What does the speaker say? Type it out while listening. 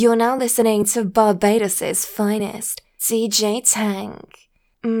You're now listening to Barbados' finest, Djtank.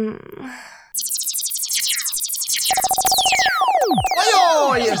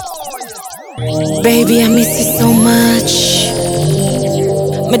 Baby, I miss you so much.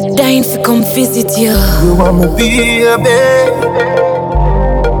 I'm dying to come visit you. You want me baby?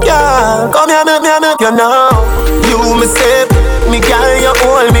 Yeah, come here, make you know. You me say, me girl, you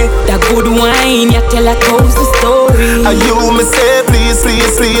hold me. That good wine, you tell a thousand story. And you me say, please,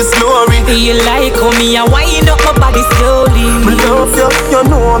 glory. You like how me a wind up my body slowly. Me love you, you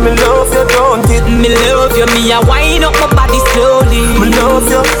know me love you, don't it? Me love you, me a wind up my body slowly. Me love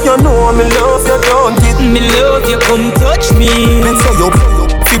you, you know me love you, don't it? Me love you, come touch me. Let's say you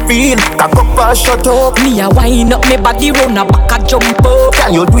feel, cock up and shut up. Me a wind up my body, run a back a jump up.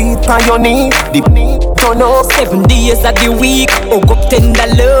 Can you do it on your knee? Deep knee, turn up. 7 days of the week, hug up tender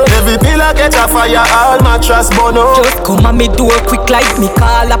love. Every pillar catch a fire, all mattress burn up. Just come on me door quick like me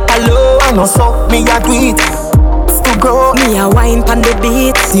call up hello. I know so, me a do it. Still grow. Me a wine pan the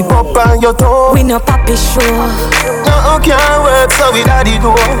beat. Zip up on your toe. We no papi show. No can't work so we daddy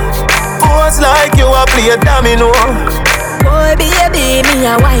go. Pose like you a play domino. Boy baby, me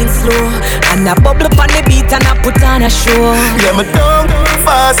a wine slow. And a bubble on the beat and I put on a show. Yeah, me don't go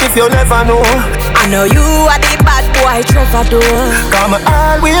fast if you never know. I know you are the bad boy Trevor door. Come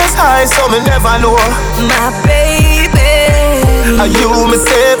always high so me never low. My baby. And you me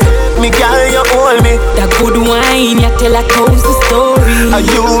say, me girl you hold me. That good wine you tell a thousand story. And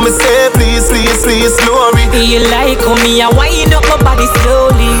you me say, please glory. You like how me a wind up my body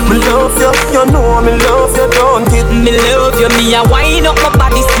slowly. Me love you, you know me love you, don't it? Me love you, me a wind up my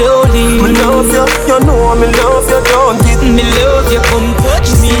body slowly. Me love you, you know me love you, don't it? Me love you, come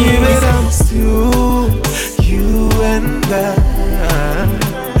touch me. You and I.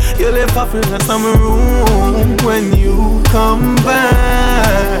 You left off in some room when you come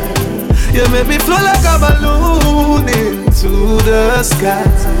back. You make me flow like a balloon into the sky.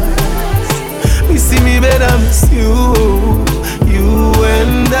 You see me better miss you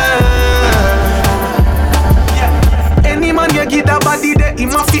and I. Any man you give that body there, he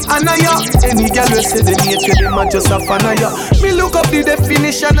must be honor ya. Any girl you say they nature, them a just a fan of ya. Me look up the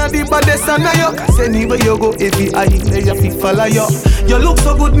definition of the baddest on ya. Cause anywhere you go, every eye there you fi follow ya. You look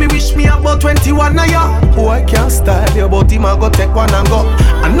so good, me wish me about 21 of ya. Boy can't style you, but him a go take one and go.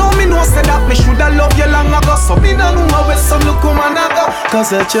 I know me know say that me shoulda love you long ago. So me no know where some look come and go.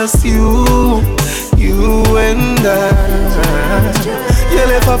 Cause it's just you and I. You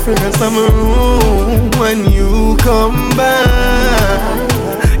left a friend in some room when you come back.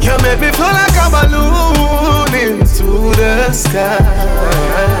 You make me fly like a balloon into the sky.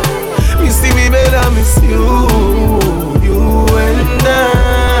 You see me better miss you and I.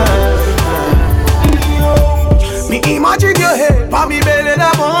 Me imagine your head, pa me belly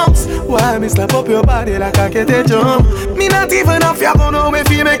that bumps. Why me slap up your body like I get a jump? Me not even off ya gonna know if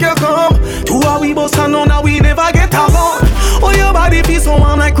you make you come. Two a we boss and now we never get along. Oh your body feel so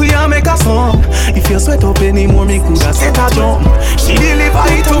warm like we a make a song. If you sweat up anymore me coulda set a jump. She deliver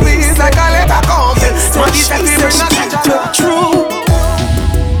it to me it's like a letter come. Smarty said we bring a true.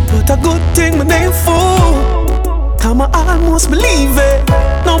 But a good thing my name full. Time I almost believe it.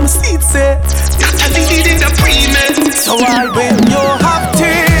 Now my seat set. That's a did in the pre-med. So I when you have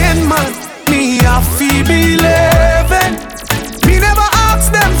 10 man, me a feel believing. Me never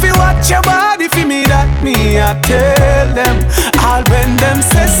ask them fi watch your body fi me that me a tell them. All when them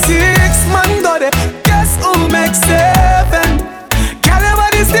say 6 man go there, guess who make 7? Can your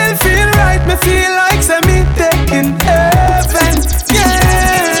body still feel right? Me feel like say me taking heaven. Yeah.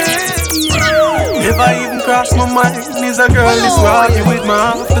 Never even cross my mind is a girl is walking with me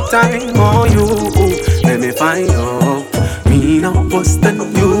half the time. Oh you, let me find out. Me no worse than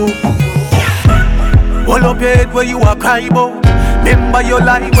you. Hold up your head where you a cry about. Remember your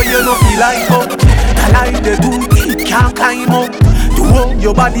life where you no feel like out. The life they do it can't climb up. Do how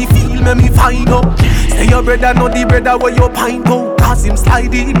your body feel make me find out. Say your brother know the brother where you pint out. Cause him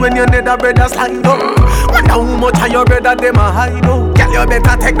slide in when your nether brother slide up. Wonder how much of your brother them a hide out. Girl you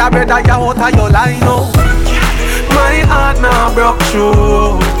better take that brother you out of your line out. My heart now broke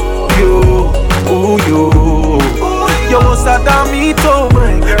through you, oh you. You was a damn me too.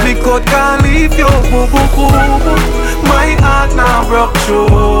 Me could can't leave you, boo boo boo. My heart now broke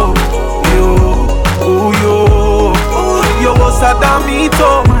through you, oh you. You was a damn me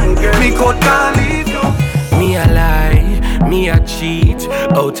too. Me could can't leave you. Me a lie, me a cheat.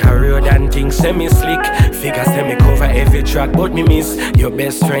 Out a road and things semi slick. Figure say me cover every track, but me miss your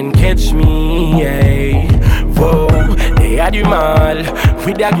best friend catch me. Yeah. Whoa, they day at the mall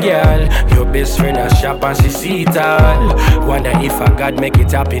with a girl. Your best friend a shop and she see it all. Wonder if I God make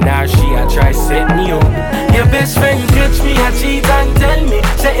it happen or she a try set me up. Your best friend catch me a cheat and tell me,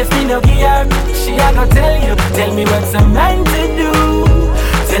 say if me no give her, she a go tell you. Tell me what's a man to do.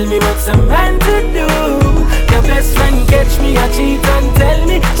 Tell me what's a man to do. Your best friend catch me a cheat and tell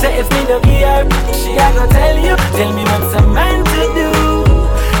me, say if me no give her, she a go tell you. Tell me what's a man to do.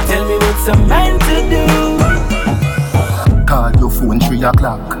 Tell me what's a man to do. Call your phone 3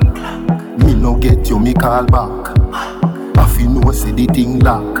 o'clock. Me no get you, me call back. I feel no say the thing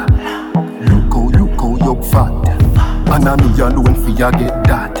lock. Look how you fat. And I me alone for you get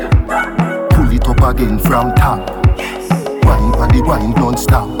that. Pull it up again from top. Wine for the wine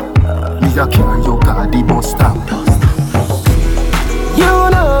non-stop. Me a carry your car the bus stop. You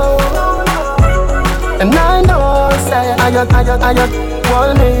know, and I know, say I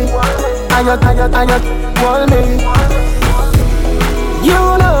want me. I want me. You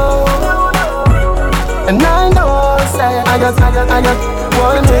know, and I know, say I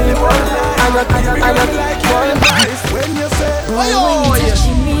want me. I want me. When you say, When you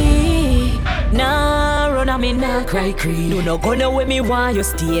touching me, nah, run on me, nah, cry, cream. You no gonna with me, why you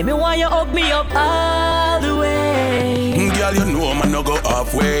stay? Me why you hug me up all the way. Girl, you know man no go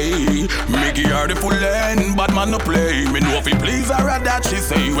halfway. Me give her the full end, but man no play. Me know if he please her that she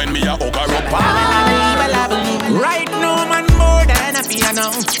say when me a hug her up. Right now, man, more than a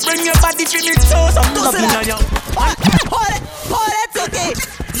piano. Bring your body to me, show some love in you. Hold it, okay.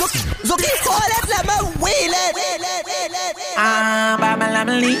 Zuki, hold it, let me wheel it.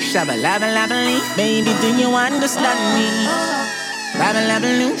 Babalabali, shabalabalabaloo. Baby, do you understand me?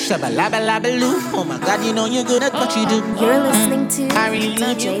 Babalabalabaloo, shabalabalabaloo. Oh my God, you know you're good at what you do. You're listening to I really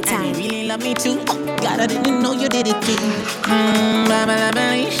love you, and Djtank. you really love me too. Oh God, I didn't know you did it too.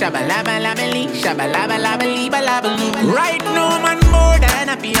 Babalabali, shabalabalabaloo, shabalabalabaloo. Right now, man, more than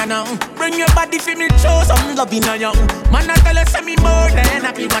a piano. Bring your body for me, show some love in you. Man, I tell you, say me more than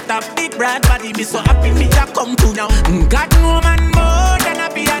happy. What a big broad body, be so happy me to come to now. God, no man, more than a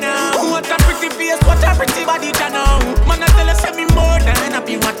piano. What a pretty face, what a pretty body, you know. Man, I tell you, say me more than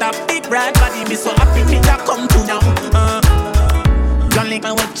happy. What a big broad body, be so happy me to come to now. Don't like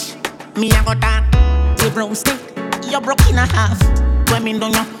my witch, me I got that. The broomstick, you broke in a half. When me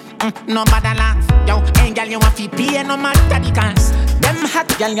don't know, no bother laugh. Yo, ain't girl, you want to pay no matter the cost. Them hot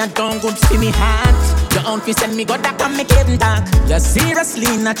girl, you don't good see me heart. Your own fi send me go back and make it dark. You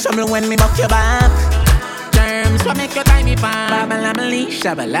seriously not trouble when me buck your back. Germs what make you tie me back. Babalabali,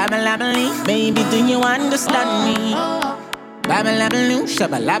 shabalabalabaloo. Baby, do you understand me? Babalabalabaloo,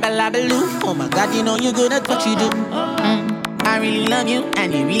 shabalabalabaloo. Oh my God, you know you're good at what you do. I really love you,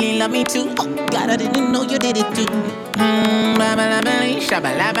 and you really love me too. Oh God, I didn't know you did it too. Babalabali,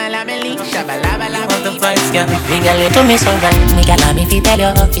 shabalabalabaloo, shabalabalabaloo. Want the vibes, girl? Me girl, you do me so right. Me girl, I'm if you tell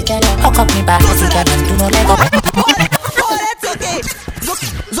you, hook up me back, you girl, and do no let go. Hold it, okay.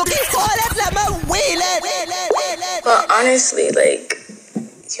 Zuki, hold it, let me wheel it. But honestly, like,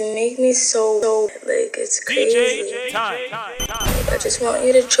 you make me so like, it's crazy. I just want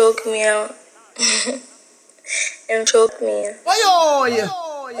you to choke me out. And choke me.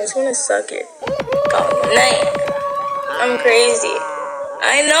 I just wanna suck it all night. I'm crazy.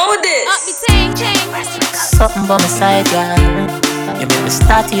 I know this. Something by my side, girl. You make me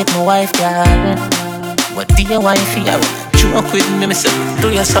start to hit my wife, girl. What do you want for you? Joke with me, say, do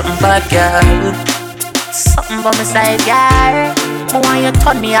you something bad, girl? Something by my side, girl. I want you to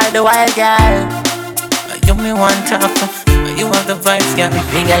turn me all the while, girl. You me want to you have the vibes, girl.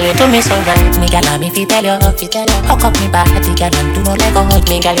 Me girl, you do me so right. Me girl, I'm if you tell you, hook up me back, girl, and do no let go.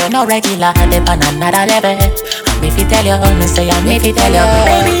 Me girl, you're no regular, dip on another level. I'm if you tell you, me say I'm if you tell you.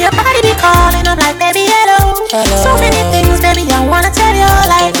 Baby, your body be calling, I'm like, baby, hello. So many things, baby, I wanna tell you.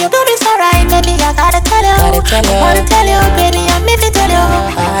 Like, you do me so right, baby, I gotta tell you. Wanna tell you, baby, I'm if you tell you.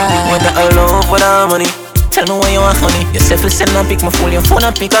 Whether I love, whether money. Tell me why you want honey. Yourself will send and pick my phone. Your phone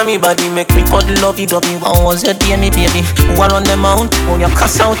and pick on me body. Make me cuddle love you, dub me. How was your day, me baby? One on the mount, when you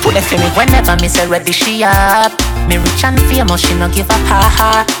cuss out to the me. Whenever me say ready, she up. Me rich and famous, she no give a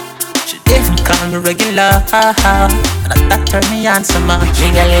ha-ha. She even call me regular, and that turn me on so much.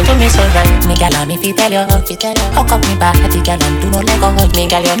 Me girl, you do me so right. Me girl, I'm if you tell you, hook up me back, girl, and do no let go. Me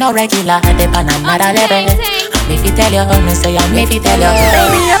girl, you're no regular, dip on another level. I'm if you tell you, me say I'm if you tell you.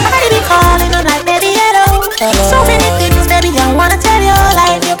 Baby, your body be calling, I'm like, baby, hello. So many things, baby, I wanna tell you.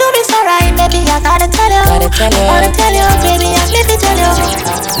 Like, you do me so right, baby, I gotta tell you. Wanna tell you, baby, I'm if you tell you.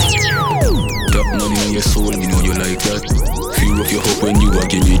 That money on your soul, me know you like that. Feel rough your hope when you are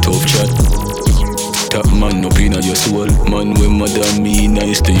give me tough chat. That man up in your soul. Man when mother me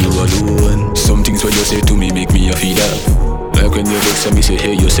nice to you alone. Some things what you say to me make me a feel that. like when you vex and me say,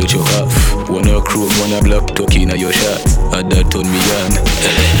 hey, you set your half. Wanna crew, wanna block, talk in your shot. And that turn me on.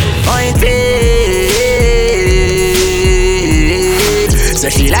 Pointed. So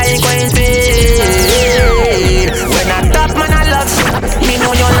she like pointed. When I top man I love you. Me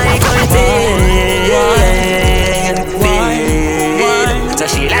know you like pointed. So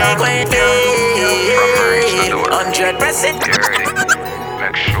she like pointed. 100%.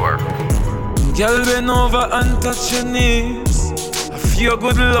 Make sure. Girl, bend over and touch your knees. I feel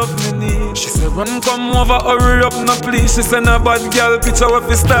good love me need. She said, run, come over, hurry up, no please. She said, no bad girl, picture what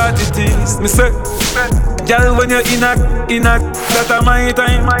we start it is. Me say, girl, when you're in a, that a my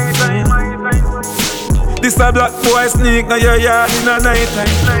time. This a black boy sneak, now your yard in a night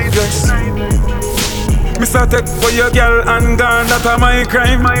time. Yes. Me say, take for your girl and gone, that a my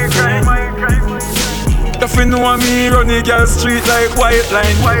crime. If you know me, run the girl street like white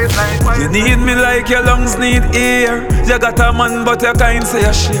line. You need me like your lungs need air. You got a man but you can't say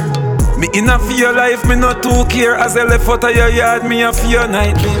a share. Me in a for your life, me not too care. As I left out of your yard, me a for your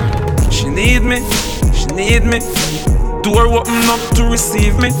nightmare. She need me, door open up to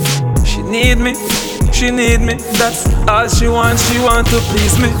receive me. She need me, that's all she want to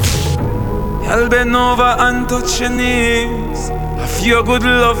please me. I'll bend over and touch your knees. I feel good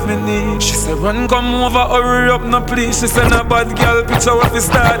love me need. She said run come over, hurry up no please. She said no bad girl, picture what we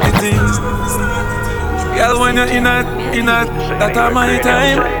start the things. Girl when you're in a, that a my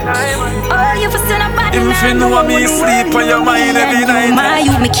time. Oh, you for send a body. If you know me sleep on your mind every night. My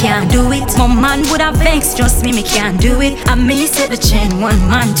you me can't do it. My man would have vexed, trust me can't do it. I merely set the chain, one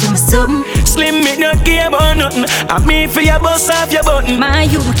man to my something. Slim me not care about nothing. I me for your boss off your button. My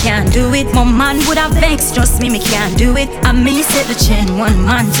you me can't do it. My man would have vexed, trust me can't do it. I merely set the chain, one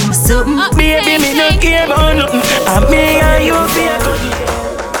man to my something. Baby me not care about nothing. I me and you feel good.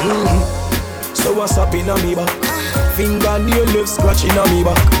 So what's up in a me back? Fingernail left scratching a me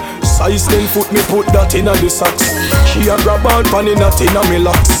back. Size 10 foot me put that in a the socks. She a grab out pan in a tin a me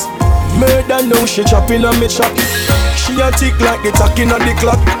locks. Murder now she chopping a me chop. She a tick like the tack in a the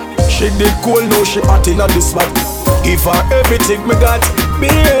clock. She did cool now she hot in a the spot. Give her everything me got,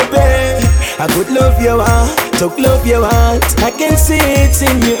 baby. I could love you talk love you want. I can see it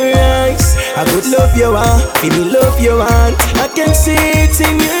in your eyes. I could love you feel me love you want. I can see it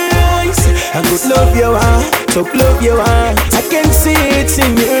in your eyes. I could love you talk love you want. I can see it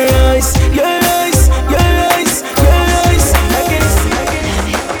in your eyes. Your eyes, your eyes, your eyes. I can see.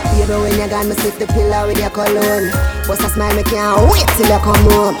 Baby, when you got me sniff the pillow with your cologne. Bust a smile, me can't wait till you come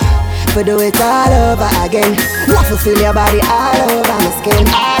home. For do it all over again. Want to feel your body all over my skin.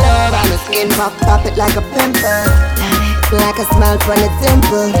 All over my skin. Pop it like a pimple. Like a smile from a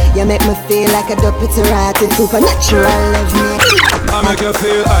dimple. You make me feel like a duppy to ride in supernatural love me. I make you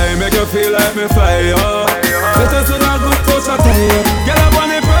feel like me fly up. Let us in a good touch of time. Get up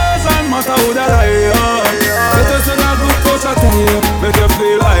on the person, matter who that I am. Let us in a good touch of time. Make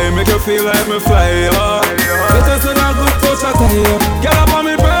you feel like me fly up. Let us in a good touch of time. Get up on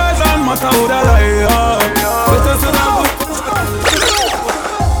me person, matter who that I am. Let us in a good touch of time.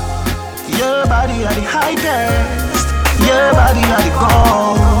 Your body are the highest. Your body are the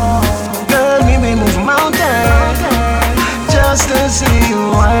gold. Girl, me move mountains just to see you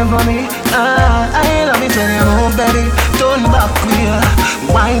wine for me. I love it when you move, baby. Turn back queer,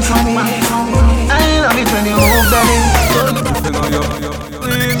 wine for me. I love it when you move, baby. You know you're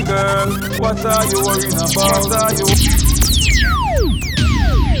clean, girl. What are you worrying about? What are you?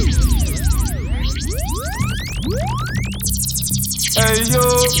 Hey yo,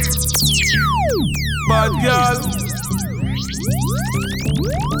 bad girl.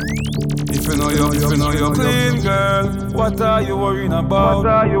 If you know you're clean, girl, what are you worrying about? What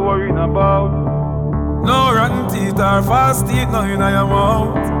are you worrying about? No rotten teeth or fast teeth, nothing in your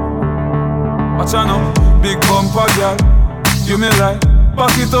mouth. Watch out now, big bumper, girl. You me like,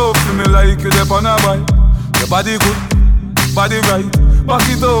 back it up, you me like you dep on a bike. Your body good, body right. Back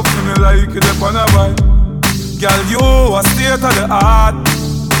it up, you me like you dep on a bike. Girl, you a state of the art,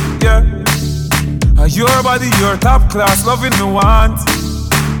 yeah. Your body, your top class, loving me want.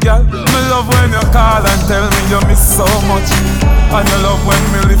 Girl, me love when you call and tell me you miss so much. And you love when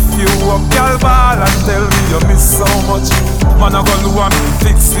me lift you up. Girl, ball and tell me you miss so much. Man, I gonna do and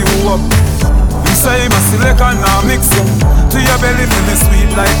fix you up. You say my select and now mix you. To your belly feel me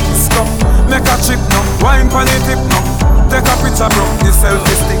sweet like this cup. Make a trick now, wine pon the tip now. Take a picture bro, the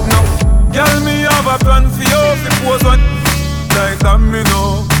selfie stick now. Girl, me have a plan for you. If you pose one like that me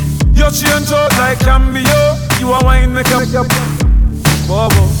know. You change out like Cambio. You a wine make up.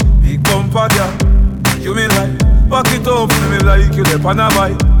 Bobo, big bumper girl. You me like, back it up, me like you dep on a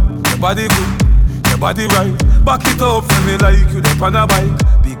bike. Your body good, Body right, back it up for me like you dip on a bike.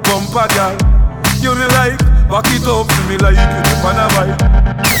 Big bumper girl, you me like. Back it up for me like you dip on a bike.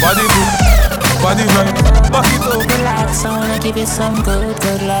 Body good, body right, back it up. Relax, I wanna give you some good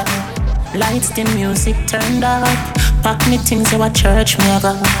love. Lights, the music turned up. Pack me things so at church me I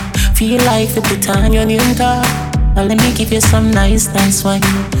go. Feel like you put on your new car. Now let me give you some nice wine.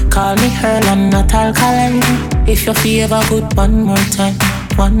 Call me Earl, I'm not alkaline. If you feel ever good, one more time.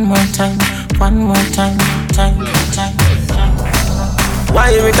 Why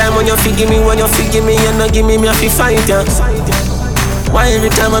every time when you give me, you not give me, I feel fight ya. Why every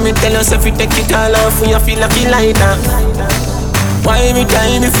time when me tell yourself you take it all off, you feel like you lighter. Why every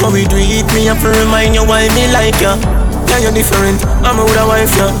time before we do it, me have to remind you why me like ya. Yeah, you're different, I'm a good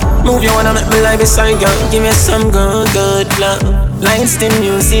wife ya. Move you wanna make me lie beside ya. Give me some good love. Lights, the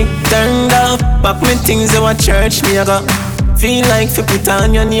music turned up. Back me things you at church, me I go. Feel like you put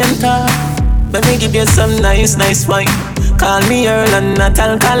on your name tag. Let me give you some nice wine. Call me Earl and not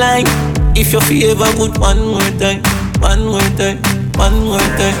alkaline. If you feel ever good, one more time. I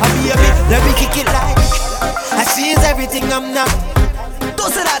be a bit, let me kick it like I see is everything I'm not.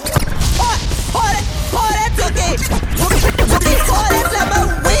 Don't say that. Hold it, okay. Hold it, let me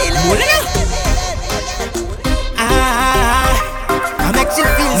wheel it. I make you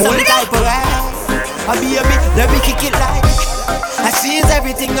feel some type of way. I be a bit, let me kick it like I see is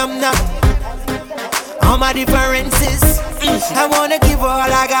everything I'm not. All my differences, I wanna give all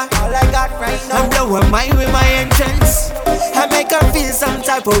I got right now. I'm blowing mine with my entrance. I make her feel some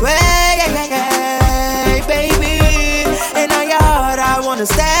type of way, baby. And on your heart I wanna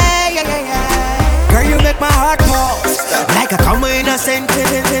stay, Girl, you make my heart pause like a comma in a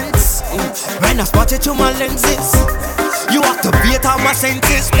sentence. When I spot you through my lenses, you activate all my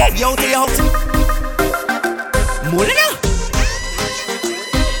senses. Yo, they out. Molina.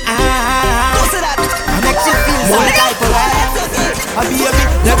 I make you feel some type of way. I be a bit,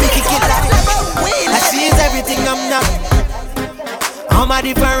 let me kick it like I see is everything I'm not. All my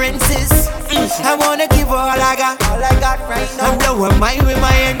differences, I wanna give all I got right now. I'm blowing mine with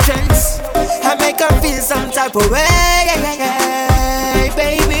my entrance. I make her feel some type of way,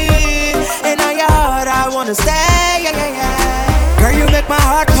 baby. And on your heart I wanna stay, Girl, you make my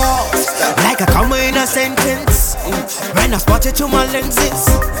heart pause like a comma in a sentence. When I spot you through my lenses,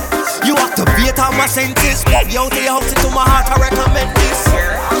 you activate all my senses. Yo, they out into my heart, I recommend this.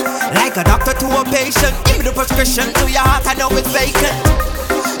 Like a doctor to a patient, give me the prescription to your heart, I know it's vacant.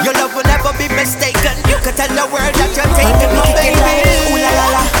 Your love will never be mistaken. You can tell the world that you're taking my baby. Ooh la la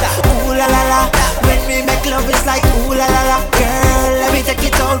la, ooh la la la. When we make love, it's like ooh la la la. Girl, let me take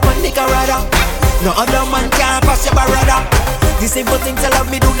it all for nigga radar. No other man can pass your barada. The simple things I love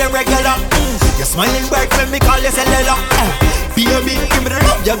me do them regular. You're smiling bright when me call you cellular. Baby, give me the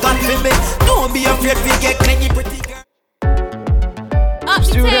love you got for me. Don't be afraid we get clingy pretty girl.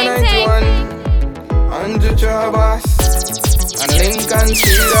 Student 91 100 Jabas and Lincoln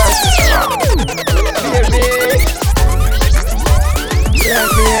Cedar. Baby, let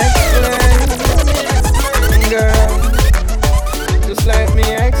me explain, girl. Just let me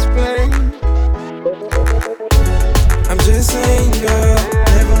explain. I'm just saying, girl.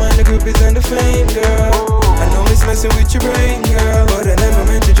 Never mind the groupies and the fame, girl. I know it's messing with your brain, girl, but I never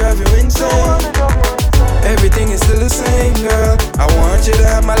meant to drive you insane. Everything is still the same, girl. I want you to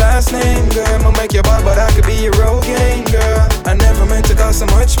have my last name, girl. I'ma make you bad, but I could be your Rogaine, girl. I never meant to cause so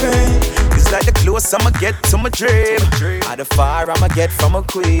much pain. It's like the close I'ma get to my dream. Out the fire I'ma get from a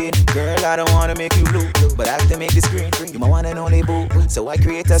queen. Girl, I don't wanna make you blue, but I have to make this green. You my one and only boo, so I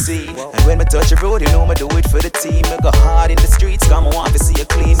create a scene. And when me touch the road, you know me do it for the team. Me go hard in the streets, cause I want to see you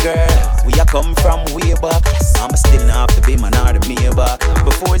clean, girl. We are come from way back. I'ma still not have to be man or the me back.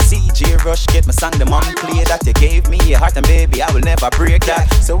 Before CJ Rush get my song, the mom play that you gave me a heart, and baby, I will never break that.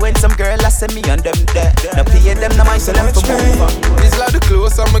 So when some girl I send me on them there, now pay them the mind, so them for move on. It's like the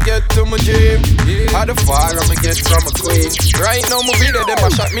close I'ma get to my dream. How the far I'ma get from a queen. Right now my video, them a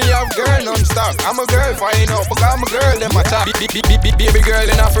shot me off, girl, non-stop. I'm a girl, find out, because I'm a girl, them a chat. Baby girl,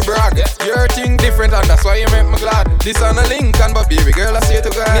 you not for brag. Your thing different, and that's why you make me glad. This on a Lincoln, but baby girl, I say to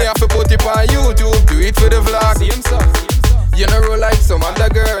God, me have to put it on YouTube, do it for the vlog. You know roll like some other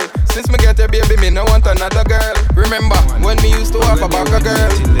girl. Since me get a baby, me no want another girl. Remember when me used to have a back a girl.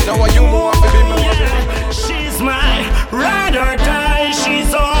 Now what you more to be me? She's my ride or die.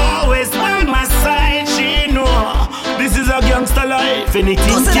 She's always by my side. She know this is a gangster life.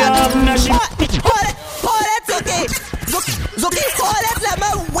 Anything can happen. Hold it, okay. Zoki, hold it, let me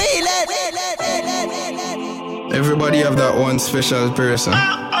wheel it. Everybody have that one special person.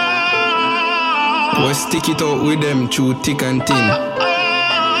 We stick it out with them through thick and thin.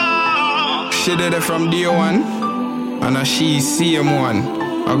 She did it from day one, and she same one.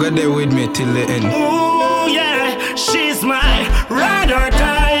 I got there with me till the end. Ooh, yeah, she's my ride or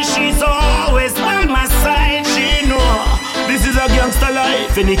die. She's always by my side. She know this is a gangster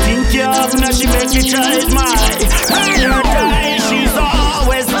life. Anything you have, now she make me try it. My ride or die. She's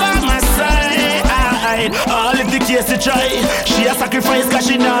always by my side. All of the case to try. She a sacrifice cause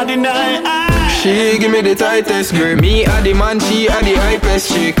she not deny. She give me the tightest grip. Me a the man, she a the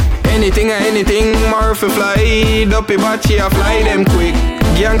hypest chick. Anything or anything, more for fly. Dopey but she a fly them quick.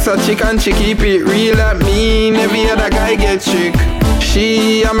 Gangsta chick and she keep it real at me. Every other guy get trick.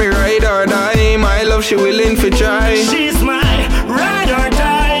 She a me ride or die. My love she willing for try. She's my ride or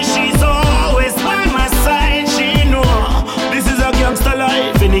die. She's always by my side. She know this is a gangsta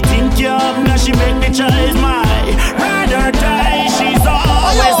life. Anything you have, now she make me choice. My ride or die. She's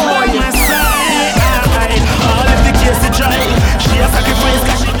always by my side. All of the kids to try. She a sacrifice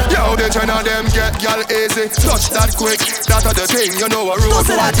cause she Yo, the China them get y'all easy. Touch that quick, that are the thing. You know a road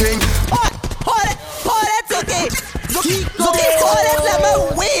boy thing. Hold it, okay. Zuki, hold it, let me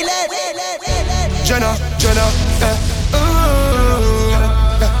wheel it. Jenna,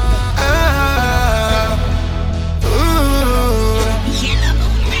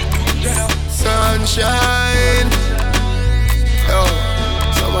 sunshine. Yo,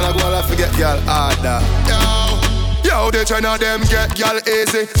 someone I go and forget y'all harder. Yo, the China them get y'all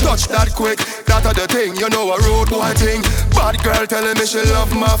easy. Touch that quick, that are the thing. You know a road boy thing. Bad girl telling me she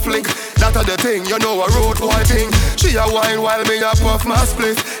love my flick. That are the thing, you know a road boy thing. She a wine while me a puff my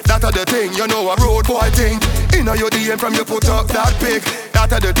split. That are the thing, you know a road boy thing. Inna your DM from you put up that pic.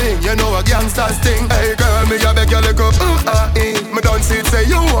 That are the thing, you know a gangster's thing. Hey girl, me a beg you look up, Me don't see it say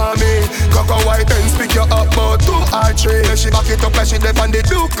you want me. Coco white and speak you up about 2 or 3. She back it up like she dip on the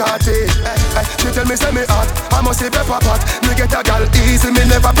Ducati. She tell me say me hot, I must say pepper pot. Me get a gal easy, me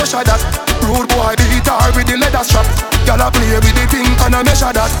never pressure that. Rude boy beat her with the leather strap. Gal a play with the thing and I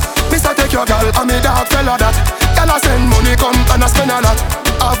measure that. Mister take your gal and me dog fella that. Gal a send money come and I spend a lot.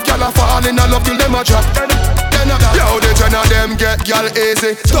 Half gal a fall in a love till them a drop. Yo, the Jenna them get gal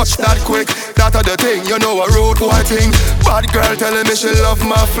easy. Touch that quick, that are the thing. You know a road boy thing. Bad girl telling me she love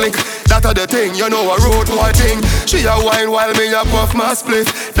my flick. That are the thing, you know a road boy thing. She a wine while me a puff my split.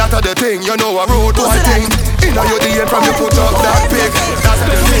 That are the thing, you know a road boy thing. Inna your DM from you put up that pic. That's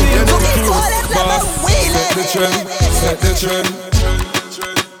the thing, you know. Boss, set the trend, set the trend.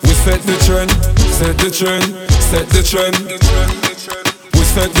 We set the trend, set the trend, set the trend. We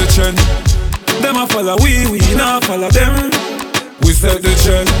set the trend. Them a follow we not follow them. We set the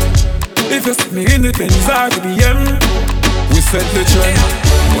trend. If you see me in the Benz or the BM, we set the trend.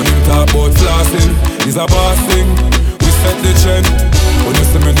 When you talk about flossing, it's a boss thing. We set the trend. When you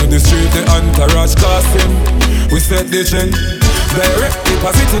see me in the street, the entourage casting. We set the trend. Direct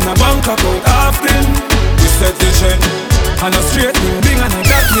deposit in a bank account often. We set the trend. And a straight thing and a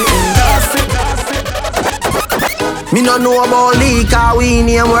got me in dancing. Me no know about league, cause we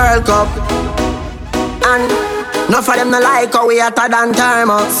name World Cup. And none of them no like how we hotter than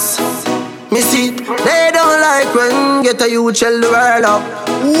thermos. Me see, they don't like when get a youth shell the world up.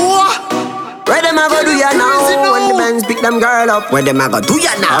 What? Where them a go do ya now? When the men's pick them girl up. Where them a go do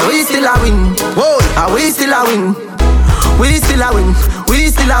ya now? Are we still a win? Whoa, are we still a win? We still a win, we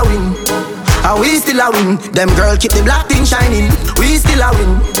still a win. Are we still a win? Them girl keep the black thing shining. We still a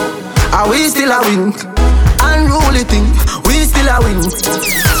win. Are we still a win? Unruly thing. We still a win.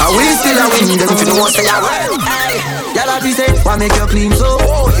 Are we still a win? Them if you don't want to say a win. Y'all be say, why make you clean so?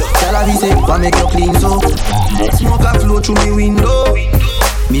 Y'all be say, why make you clean so? Smoke a flow through me window.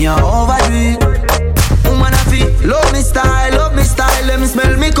 Me a overdo it. Woman a feel, love me style, let me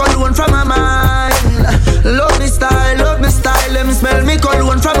smell me cologne from my mind. Love me style, let me smell me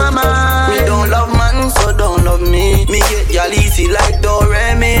cologne from my mind. Me don't love man, so don't love me. Me get y'all easy like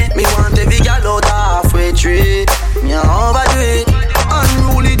Doremi. Me want every gal out halfway tree. Me a overdo it.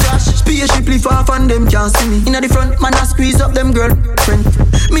 Unruly Josh, spaceshiply far from them can't see me. Inna the front, man I squeeze up them girlfriend.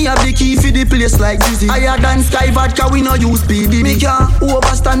 Me have the key for the place like Dizzy. Higher than Sky Vodka, we no use PD. Me can't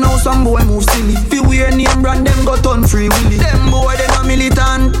overstand now some boy move silly. Fi wear name brand, them got on free willy. Them boy, they no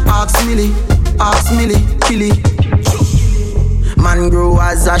militant. Ask Millie, killy. Man grow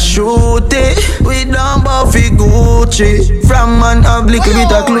as a shooty. We don't buffy Gucci. From man have little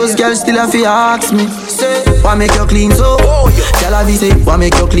bit of clothes, girl still a fi ask me. Say, why make you clean so? Tell her say, why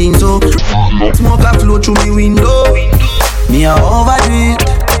make you clean so? Smoke a flow through me window. Me a overdo it.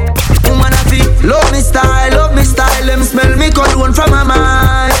 Woman a fi love me style, let me smell me cologne from my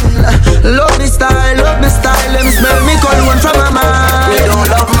mind. Love me style, let me smell me cologne from my mind. Me don't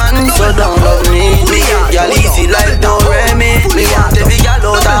love man, so don't love me. Me y'all easy like Doremi. Me want every gal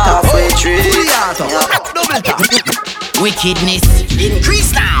out halfway tree. Wickedness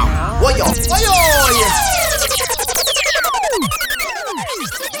increase now. Why yo?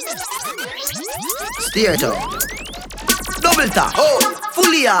 Steer to double tap,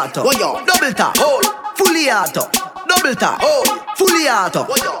 fully auto. Why yo? Double tap, fully auto. Double tap, fully auto.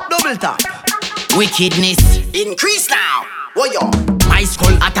 Double tap. Wickedness increase now. Why yo? My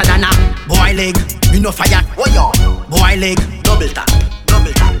skull hotter than a boy leg. Me no fire. Why yo? Boy leg. Double tap.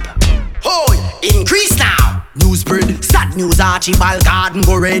 Increase now. News spread. Sad news Archibald garden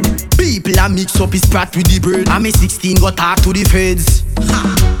go red. People a mix up his brat with the bread. And me 16 go talk to the feds.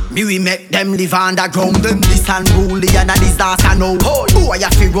 Me we make them live underground. Them this unruly and a disaster now. Boy I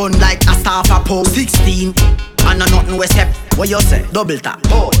fi run like a staff a pole. 16 and no nothing we step. What you say? Double tap.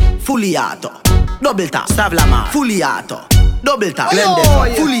 Fully auto. Double tap. Savlama. Fully auto. Double tap.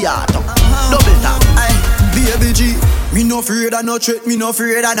 Glendale. Fully auto. Double tap. Baby G, me no afraid of no threat, me no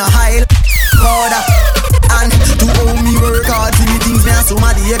afraid of no high powder. And to own me work hard, see me things me and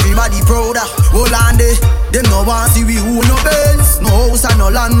somebody, everybody prouder. Hold on there, them no want see we own no Benz, no house and no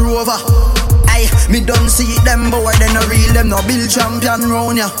Land Rover. Aye, me done see them boy, they no real, them no build champion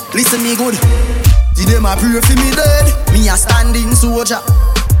round ya. Listen me good, see them a pray for me dead, me a standing soldier.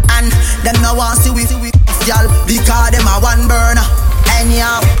 And them no want see we y'all, because them a one burner.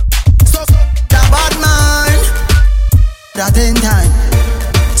 Anyhow, so the bad mind, that ain't time.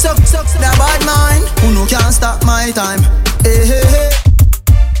 Suck the bad mind, who no can't stop my time. Hey, hey, hey.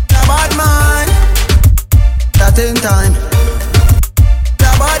 The bad mind, that ain't time. The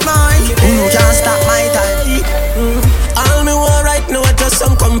bad mind, who no can't stop my time. All me want right now is just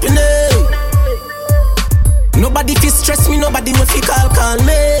some company. Nobody fi stress me, nobody no fi call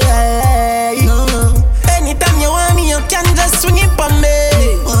me. No. Anytime you want me, you can just swing it on me.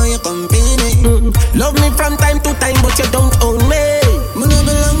 Oh, you company. Love me from time to time, but you don't own me. Me no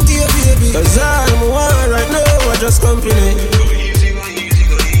belong to you, baby. Cause all I want right now, I just company.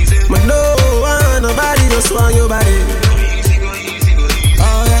 But no one, nobody just want your body.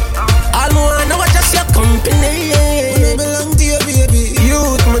 Oh yeah. All I want now, I just your company. Me no belong to you, baby.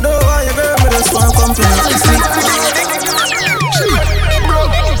 Youth, me no want your girl, me just want company.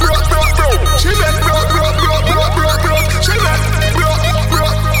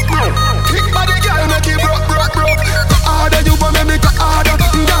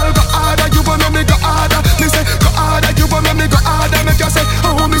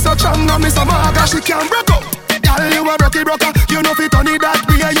 Mr. Maga, she can't break up. Girl, you a rocky broker. You know fi turn it that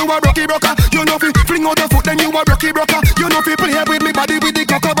way. You a rocky broker. You know fi fling out the foot, then you a rocky broker. You know fi play with me body with the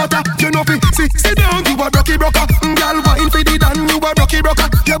cocoa butter. You know fi sit down. You a rocky broker. Girl, wine fi the dan. You a rocky broker.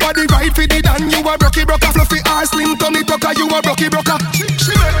 Your body right fi the dan. You a rocky broker. Fluffy ass, slim tummy tucker. You a rocky broker.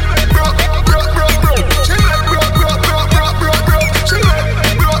 She make broke. She make broke. She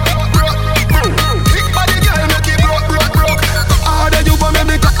make broke. Big body girl make it broke. Harder you want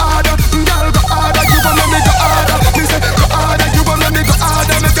me go harder.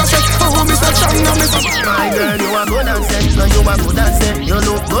 My girl, you are good and set. No, you are good and set. You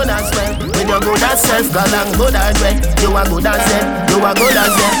look good as well. With your good as self, girl, I'm good as well. You are good as set. You are good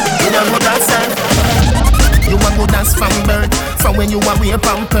as set. With your good as self. You are good as from birth. From when you are wear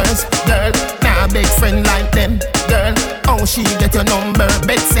pampers, girl. Nah, big friend like them, girl. Oh, she get your number.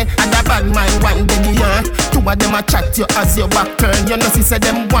 Bet say, and a bad mind one day the year. Two of them a chat you as your back turn. You know she said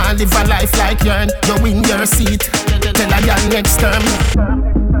them want live a life like yourn. You win your seat. Tell a girl next term.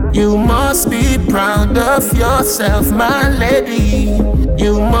 You must be proud of yourself, my lady.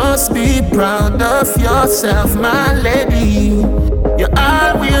 You must be proud of yourself, my lady. You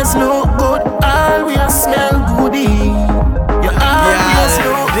always look good, always smell goody. You always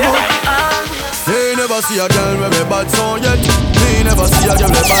look good, always. Me never see a girl with a bad song yet. Me never see a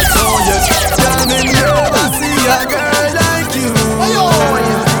girl with a bad song yet. Girl, me never see a girl like you.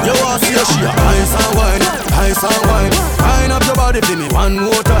 You want to see a she a ice and wine, ice and wine. Wind up your body for me one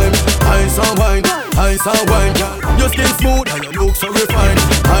more time. Ice and wine, ice and wine. Your skin smooth and your look so refined.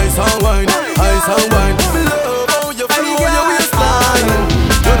 Ice and wine, ice and wine. Me love how you feel your waistline.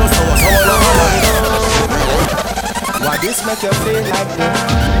 You know so line. Why this make you feel like though?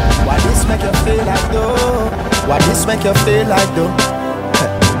 Why this make you feel like though? Why this make you feel like though?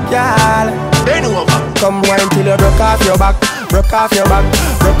 Girl, bend over. Come wine till you broke off your back. Broke off your back.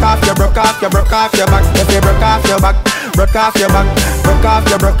 Broke off your back. If you broke off your back. Broke off your back,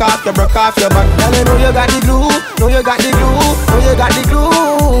 broke off your back. Girl, you know you got the glue, know you got the glue, know you got the glue.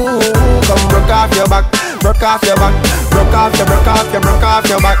 Come broke off your back, broke off your back, broke off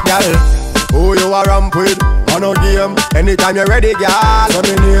your back, girl. Who you a ramp with? On no game, anytime you're ready, girl. So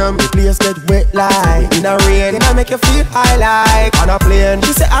me name, the place get wet, like in a rain, and I make you feel high like on a plane.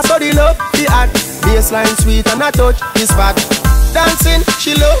 She say I saw the love, the act, baseline sweet and I touch the spot. Dancing,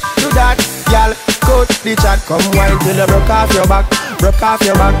 she love do that, y'all. Cut the chat, come wine till you broke off your back, broke off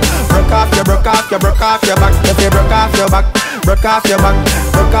your back, broke off your, broke off your, broke off your back. If you broke off your back, broke off your back,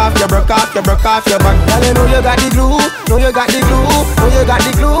 broke off your, broke off your, broke off your back. Girl, you know you got the glue, know you got the glue, know you got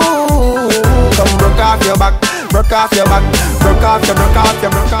the glue. Come broke off your back, broke off your back, broke off your, broke off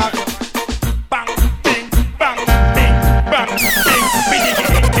your, broke off. Bang, bing, bang, bing, bang, bing, biddy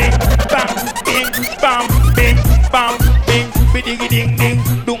ding, bang, bing, bang, bing, bang, bing, biddy ding ding,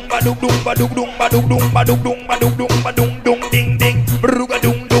 dung ba dung ba dung ba dung ba dung ba dung ding ding, bruga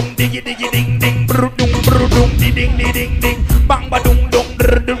dung diggy diggy ding ding, ding ding ding ding, bang ba dung ba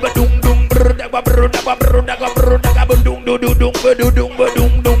dung da ba dung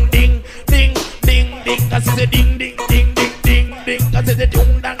ding ding ding ding, I say ding ding ding ding ding ding, I say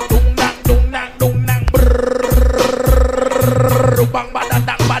dung dang bang ba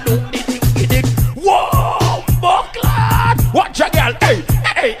dang ba dung ding ding. Whoa, buckler! Watch a girl, hey,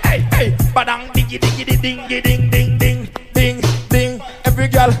 hey, hey, hey, ba dang diggy diggy ding ding ding ding ding ding. Every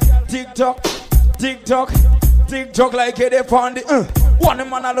girl, tick tock, tick tock, tick tock like it upon the. One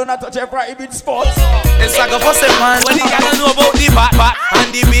man alone a touch a private sports. It's like a fussy man. When you gotta know about the bat and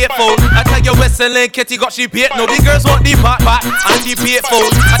the bait phone. I tell you Western Lane, Ketty got she bait no. The girls want the bat and the bait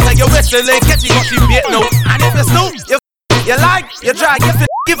phone. I tell you Western Lane, Ketty got she bait no. And if you snoop, you like, you drag, if you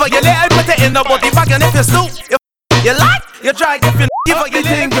give her, you let her put it in the body bag. And if you snoop, you like, you drag, if you give her, you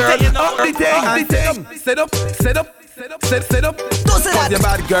let her put it in the body bag. Sit up, sit up, sit up, sit up. Don't say that. You're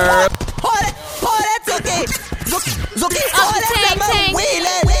bad girl. Hold it, okay. Zuki, hold it, man.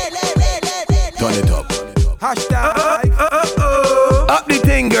 Turn it up. Hashtag. Up the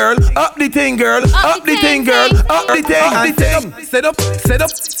thing, girl. Up the thing, girl. Up the thing, girl. Up the thing. Up the thing. Sit up. Sit up.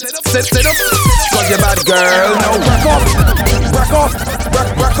 Sit up. Sit up. Cause you're bad girl. No, back off. Back off.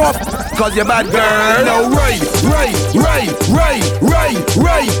 Back off. Cause you're bad girl. No, right,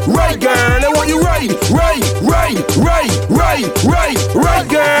 girl. I want you right,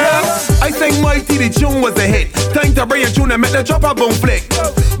 girl. I sang Mighty, the tune was a hit. Time to bring a tune and make the chopper boom flick.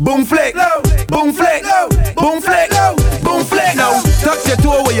 Boom flick. Boom flick. Boom flick. Boom flick. Now, touch your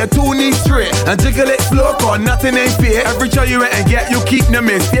toe with your two knees straight and jiggle it slow, cause nothing ain't fair. Every show you went and get, you keep no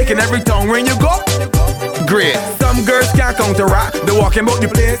mistake. And every tongue when you go, great. Some girls can't counteract, they walking about the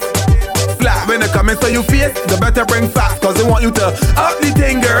place. Flat when they come in so you face, they better bring fast, cause they want you to up the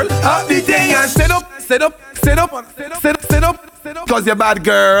thing, girl, up the thing. And sit up, sit up, sit up, sit up, sit up. Cause you're bad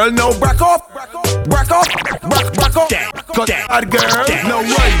girl, no back off, back off, back off. Cause you're bad girl, no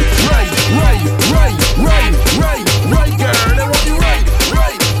right, girl. They want you right.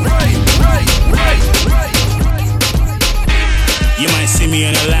 You might see me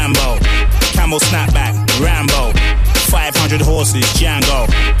in a Lambo, camel snapback, Rambo, 500 horses, Django,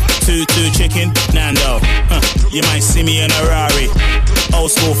 2 chicken, Nando. You might see me in a Rari,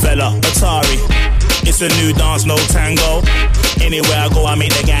 old school fella, Atari. It's a new dance, no tango. Anywhere I go, I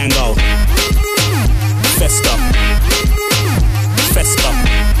make the gang go. Festa.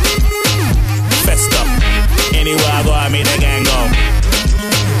 Anywhere I go, I make the gang go.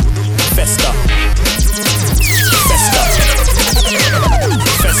 Festa.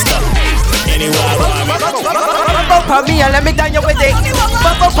 Anywhere I go, I make the gang go. Bubble for me and let me down you with it.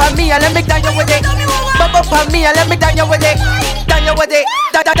 Bubble for me and let me down you with it. Bubble for me and let me down you with it. Down you with it,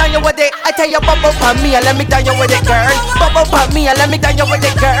 down you with it. I tell you bubble for me and let me down you with it, girl. Bubble for me and let me down you with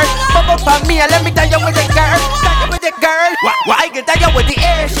it, girl. Bubble for me and let me down you with it, girl. Down you with it, girl. Why I can down you with the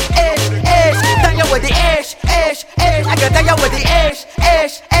ish. Down you with the ish. I can down you with the ish.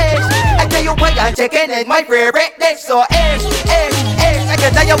 I tell you why I'm checking in my favorite dish. So ish. I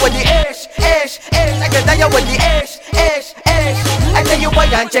can down you with the ish. I can down you with the ish. I tell you why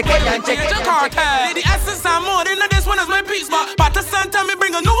I'm checking. The essence I'm more than this one is my piece, but the sun tell me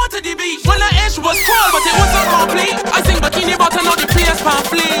bring a new one to the beach. When the ish was cold, but it wasn't complete. I sing bikini bottom on the place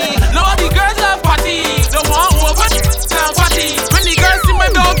pamphlet. No, the girls love party. They want over down party. When the girls see my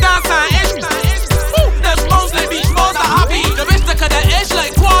dog dance and ish, there's bones like beach balls are happy. The bitch that cut the ish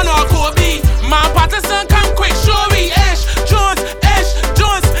like Quan or Kobe. My Patterson come quick, show me ish. Jones,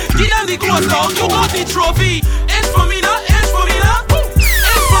 get on the course, dog. You got the trophy. Ish for me now, ish for me now.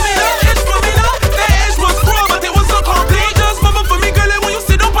 Ish for me now, ish for me now. The ish was cool, but it wasn't complete. Just mama for me, girl, when you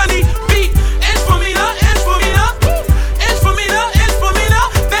sit up on the beat. Ish for me now, ish for me now. Ish for me now, ish for me now.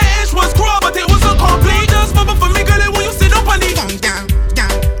 The ish was cool, but it wasn't complete. Just mama for me, girl, when you sit up on the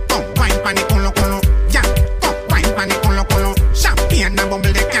wine pan the colo. Wine pan the colo. Champagne and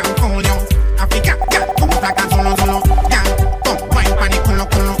bubble they can't call you. Africa, come back and solo. Wine pan the colo.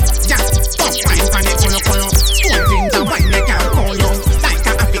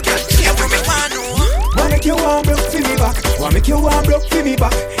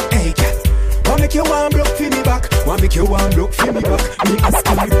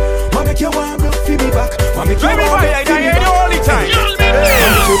 make you want to feel me back. Want make you want Everybody, I to feel me hear back. you all the time.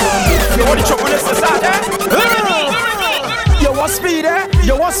 You want to chop on this side, eh? You want speed, eh?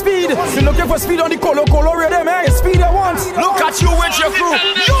 You want speed. You looking for speed on the color rhythm, eh? Speed you want. Look at you with your crew.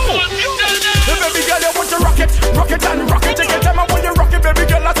 The baby girl, you want to rock it and rock it. Take your time when you rock it, baby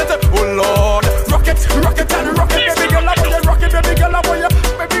girl. I said, oh Lord, rock it and rock it, baby girl. I want you rock it, baby girl. I want you,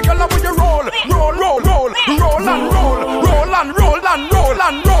 baby girl. I want you roll and roll, roll and roll and roll, roll and roll and roll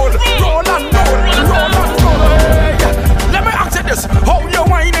and roll, roll and roll, roll and roll. Hey, let me ask you this: how you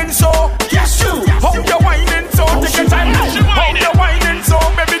whining so? Yes, you. How you whining so? Take your time. How you whining so,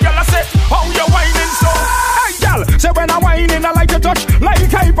 baby girl? I say, how you whining so? Hey, girl, say when I'm whining, I like to touch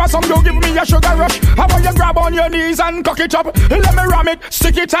like hyper. Some you give me a sugar rush. How about you grab on your knees and cock it up? Let me ram it,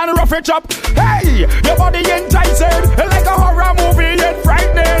 stick it and rough it up. Hey, your body enticing like a horror movie, yet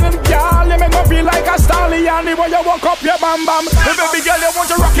frightening. Girl, you make me feel like a stallion. The way you walk up your bam bam. Hey, baby girl, you want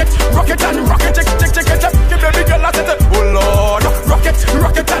to rock it and rock it, tick it up. Baby girl, I said, oh Lord, rock it and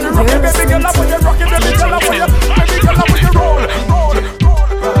rock it, baby girl, I want you rock it, baby girl, I want you, baby girl, I want you roll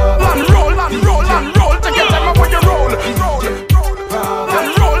and roll and roll and roll. Take your time, I want you roll and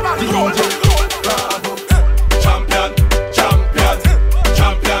roll and roll. Champion, champion,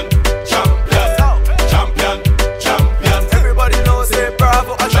 champion, champion, champion, champion. Everybody knows, say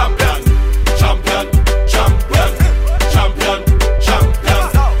bravo, a champion, champion, champion, champion, champion,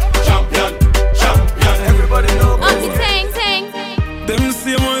 champion, champion. Everybody knows. Them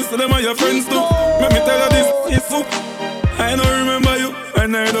same ones, so them are your friends too. Let me tell you this, it's so. I don't remember you,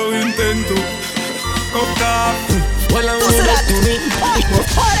 and I don't intend to. Cock up. Well, I want that to me.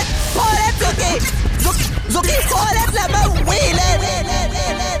 Hold it, Zuki, hold it, let me wheel it.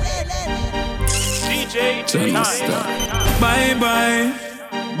 DJ Bye bye,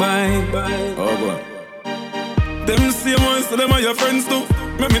 bye bye. Oh, go on. Them same ones, so them are your friends too.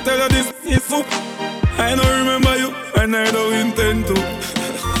 Let me tell you this, it's so. I don't remember you, and I don't intend to.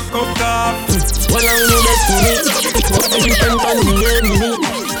 Cock up. Well, I know that to me. Every time can be enemy.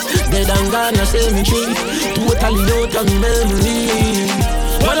 Dead and gone, I say me tree. Totally out of memory.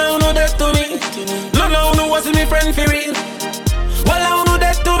 Well, I know that to me. No, no, what's me friend for real? Well, I know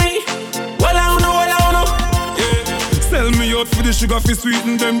that to me. Well, I know. Yeah. Sell me out for the sugar fi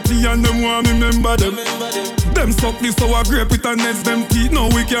sweeten them tea, and them want me remember them. Them suck this sour grape with a nets them teeth. Now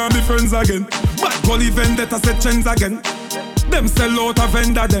we can't be friends again. Bad gully vendetta set trends again. Them sell out a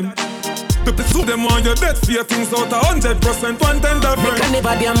vendor them. The pursue them on your death fear things out 100% 110 friend. Make a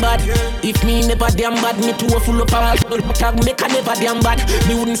never damn bad. If me never damn bad, me too full of power. Make a never damn bad.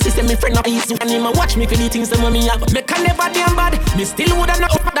 Me wouldn't see me friend up easy and him watch me for the things them me have. Make a never damn bad. Me still woulda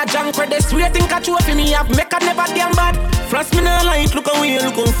not up that junk for this sweet thing catch you for me have. Make a never damn bad. Frost me no like look away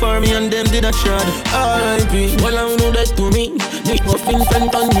look on for me and them did a shred. R.I.P. Well I know that to me. Me muffin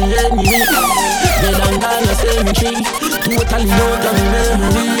friend on me enemy. Dead and gone I say me tree. Totally out of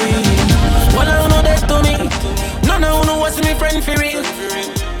memory. Well, I know that to me. No, what's me friend for real?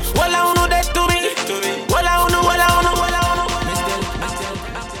 Well, I know that to me. Well, I know.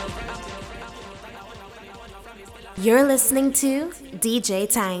 You're listening to DJ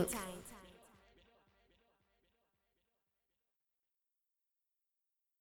Tank.